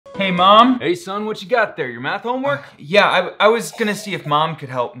Hey, Mom? Hey, son, what you got there? Your math homework? Yeah, I was gonna see if Mom could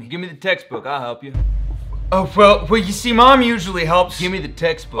help me. Give me the textbook, I'll help you. Oh, well, you see, Mom usually helps. Give me the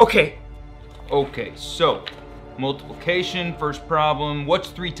textbook. Okay. Okay, so, multiplication, first problem. What's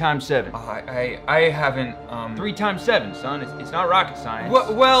 3 times 7? I haven't, 3 times 7, son. It's not rocket science.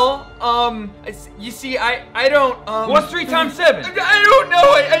 You see, I don't, What's 3 times 7? I don't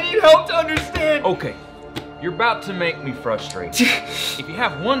know. I need help to understand. Okay, you're about to make me frustrated. If you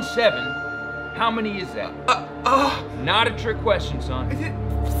have 1 7, how many is that? Not a trick question, son. Is it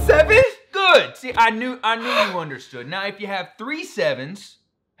 7? Good. See, I knew you understood. Now, if you have 3 7s,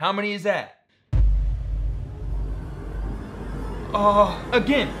 how many is that?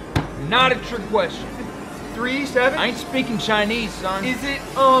 Again, not a trick question. 3 7? I ain't speaking Chinese, son. Is it,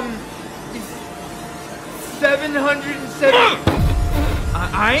 is 770?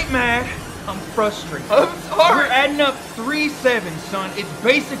 I ain't mad. I'm frustrated. I'm sorry. We're adding up 3 7s, son. It's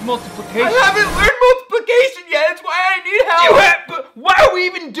basic multiplication. I haven't learned multiplication yet. That's why I need help. But why are we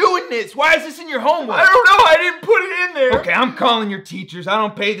even doing this? Why is this in your homework? I don't know. I didn't put it in there. Okay, I'm calling your teachers. I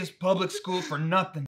don't pay this public school for nothing.